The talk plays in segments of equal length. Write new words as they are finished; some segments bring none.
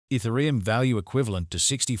Ethereum value equivalent to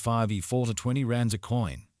 65 E4 to 20 rands a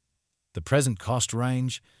coin. The present cost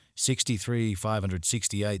range 63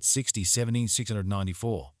 568 60 70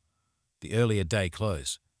 694. The earlier day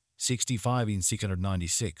close 65 in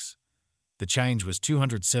 696. The change was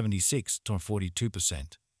 276 to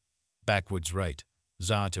 42%. Backwards rate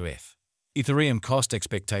ZAR to F. Ethereum cost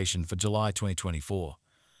expectation for July 2024.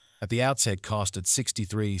 At the outset cost at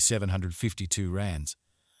 63 752 rands.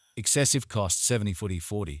 Excessive cost 70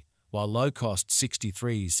 40, while low cost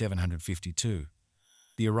 63 752.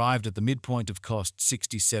 The arrived at the midpoint of cost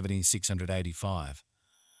 60 70 685.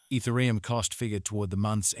 Ethereum cost figure toward the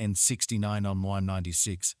month's end 69 on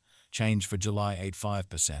 196. Change for July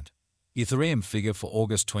 85%. Ethereum figure for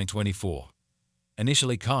August 2024.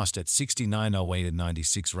 Initially cost at 69.08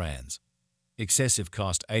 96 rands. Excessive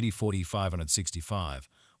cost 80 40 565,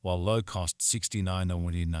 while low cost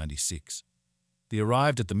 69.01 96. The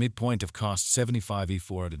arrived at the midpoint of cost 75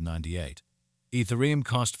 E498. Ethereum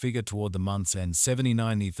cost figure toward the month's end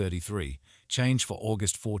 79 E33, change for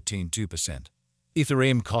August 14 2%.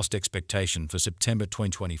 Ethereum cost expectation for September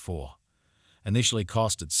 2024. Initially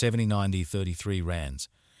cost at 79 E33 rands.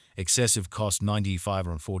 Excessive cost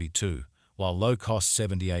 95 42, while low cost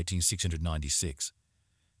 78 696.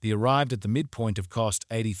 The arrived at the midpoint of cost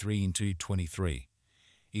 83 in 223.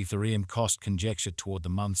 Ethereum cost conjecture toward the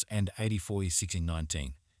month's end 84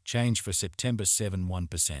 E1619, change for September 7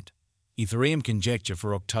 1%. Ethereum conjecture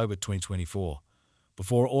for October 2024,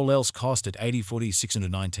 before all else cost at 84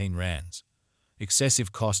 619 rands.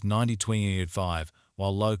 Excessive cost 90 2085,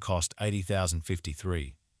 while low cost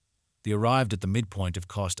 80,053. The arrived at the midpoint of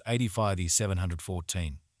cost 85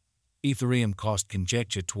 714. Ethereum cost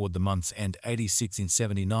conjecture toward the month's end 86 in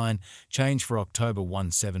 79, change for October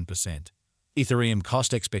 17%. Ethereum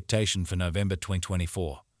cost expectation for November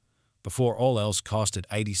 2024. Before all else cost at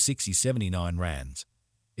 86 79 rands.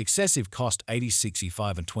 Excessive cost 86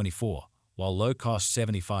 5 and 24, while low cost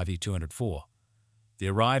 75 204. The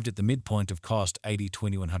arrived at the midpoint of cost 80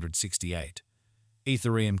 2168.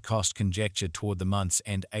 Ethereum cost conjecture toward the month's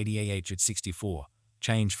end 88 at 64,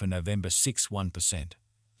 change for November 6 1%.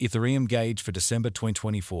 Ethereum gauge for December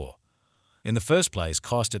 2024. In the first place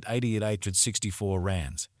cost at 88 at 64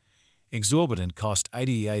 rands. Exorbitant cost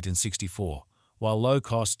 88 and 64, while low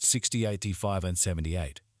cost 68 5 and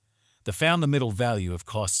 78. The found the middle value of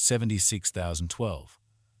cost 76,012.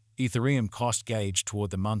 Ethereum cost gauge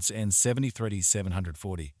toward the month's end 73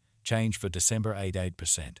 740, change for December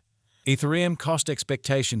 8%. Ethereum cost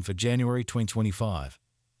expectation for January 2025.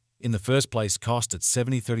 In the first place cost at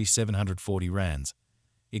 70 740 rands.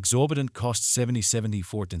 Exorbitant cost 70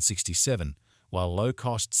 74 and 67, while low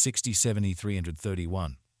cost 60 70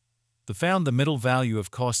 331. The found the middle value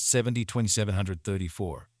of cost 70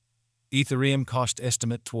 2734. Ethereum cost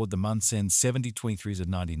estimate toward the month's end 70 23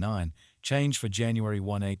 99, change for January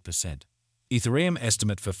 8%. Ethereum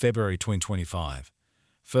estimate for February 2025.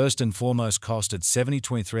 First and foremost cost at 70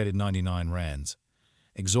 23 99 rands.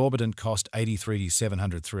 Exorbitant cost 83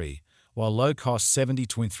 703, while low cost 70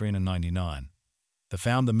 23 99. The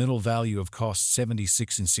found the middle value of cost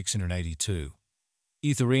 76 682.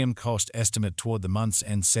 Ethereum cost estimate toward the month's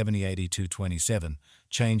end 70 82 27,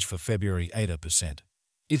 change for February 8%.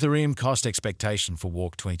 Ethereum cost expectation for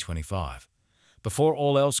Walk 2025. Before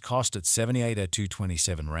all else cost at 78 at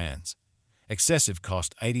 227 rands. Excessive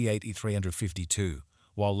cost 88 352,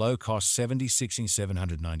 while low cost 76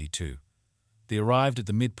 792. The arrived at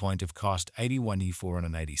the midpoint of cost 81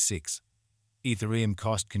 486. Ethereum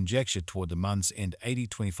cost conjecture toward the month's end 80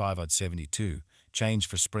 25 at 72, change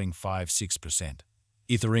for spring 6%.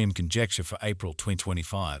 Ethereum conjecture for April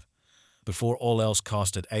 2025. Before all else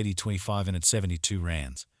cost at 80 25 and at 72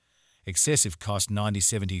 rands. Excessive cost 90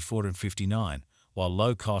 74 and 59, while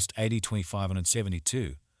low cost 80 25 and at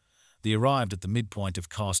 72. The arrived at the midpoint of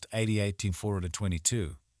cost 88 4 and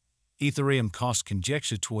 22. Ethereum cost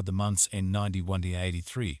conjecture toward the month's end 91 to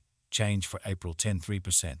 83, change for April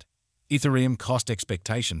 3%. Ethereum cost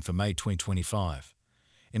expectation for May 2025.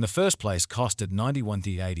 In the first place cost at 91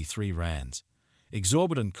 to 83 rands.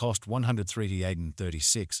 Exorbitant cost 103 to 8 and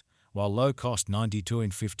 36, while low cost 92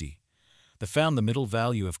 and 50. The found the middle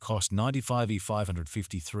value of cost 95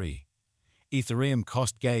 553. Ethereum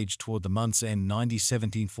cost gauge toward the month's end 90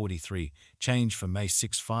 1743, change for May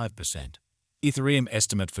 5%. Ethereum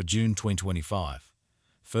estimate for June 2025.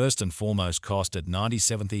 First and foremost cost at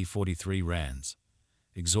 97 43 rands.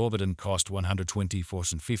 Exorbitant cost 124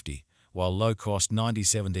 and 50, while low cost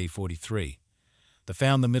 97 43. The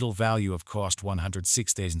found the middle value of cost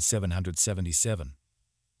 106,777.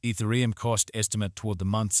 Ethereum cost estimate toward the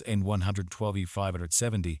month's end 112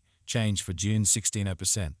 570, change for June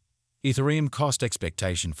 16%. Ethereum cost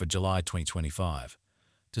expectation for July 2025.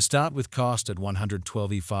 To start with, cost at 112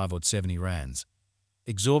 E5 or 70 rands.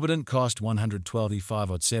 Exorbitant cost 112 E5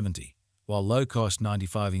 or 70, while low cost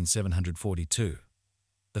 95 in 742.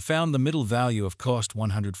 The middle value of cost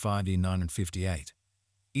 105 in 958.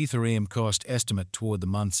 Ethereum cost estimate toward the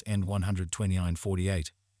month's end 129.48,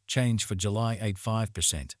 change for July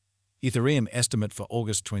 85%. Ethereum estimate for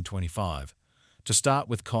August 2025. To start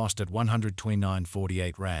with, cost at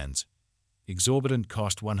 129.48 rands. Exorbitant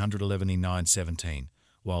cost 111 in 917,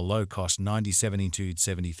 while low cost 97 in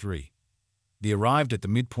 273. The arrived at the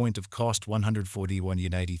midpoint of cost 141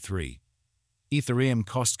 in 83. Ethereum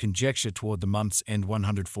cost conjecture toward the month's end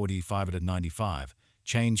 145 at 95,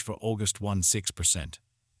 change for August 16%.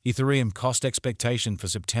 Ethereum cost expectation for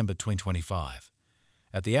September 2025.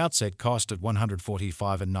 At the outset, cost at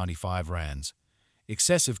 145 and 95 rands.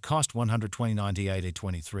 Excessive cost 129.98 at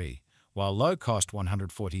 23, while low cost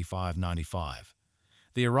 145.95.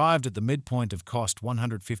 The arrived at the midpoint of cost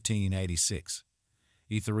 115.86.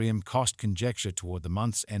 Ethereum cost conjecture toward the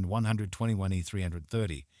month's end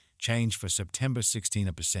 121.330, change for September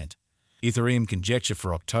 16%. Ethereum conjecture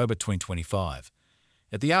for October 2025.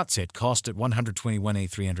 At the outset, cost at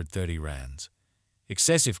 121.330 rands.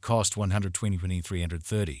 Excessive cost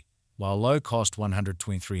 120.330, while low cost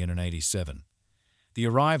 123.87. The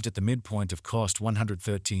arrived at the midpoint of cost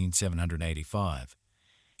 113.785.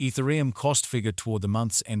 Ethereum cost figure toward the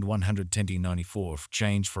month's end 110.94,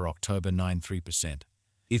 change for October 93%.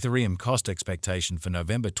 Ethereum cost expectation for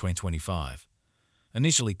November 2025.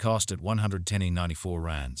 Initially cost at 110.94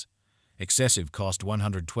 rands. Excessive cost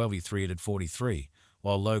 112.3 at 43,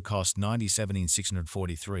 while low cost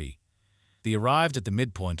 97.643. The arrived at the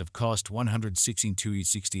midpoint of cost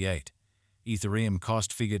 116.268. Ethereum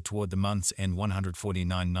cost figure toward the month's end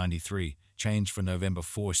 149.93, change for November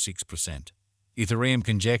 6%. Ethereum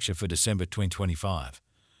conjecture for December 2025.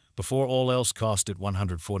 Before all else, cost at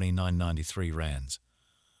 149.93 rands.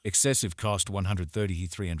 Excessive cost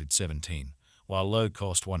 130.317, while low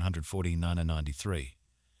cost 149.93.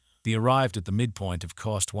 The arrived at the midpoint of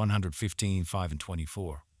cost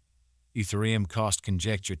 115.524. Ethereum cost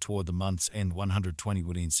conjecture toward the month's end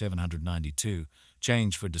 120.792,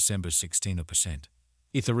 change for December 16%.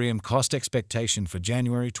 Ethereum cost expectation for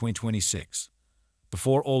January 2026.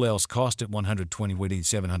 Before all else, cost at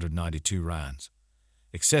 120.792 rands.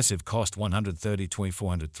 Excessive cost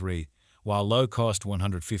 130.403, while low cost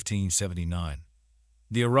 115.79.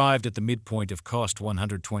 The arrived at the midpoint of cost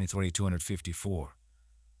 123.254.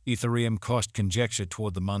 Ethereum cost conjecture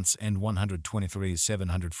toward the month's end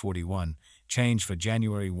 123.741, change for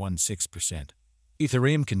January 16%.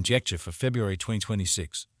 Ethereum conjecture for February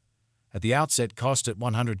 2026. At the outset, cost at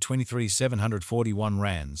 123.741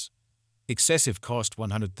 rands. Excessive cost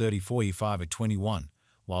 134.5 at 21,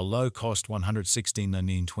 while low cost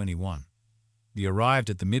 116.21. The arrived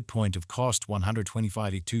at the midpoint of cost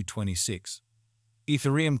 125.226.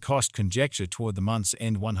 Ethereum cost conjecture toward the month's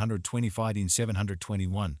end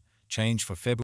 125.721, change for February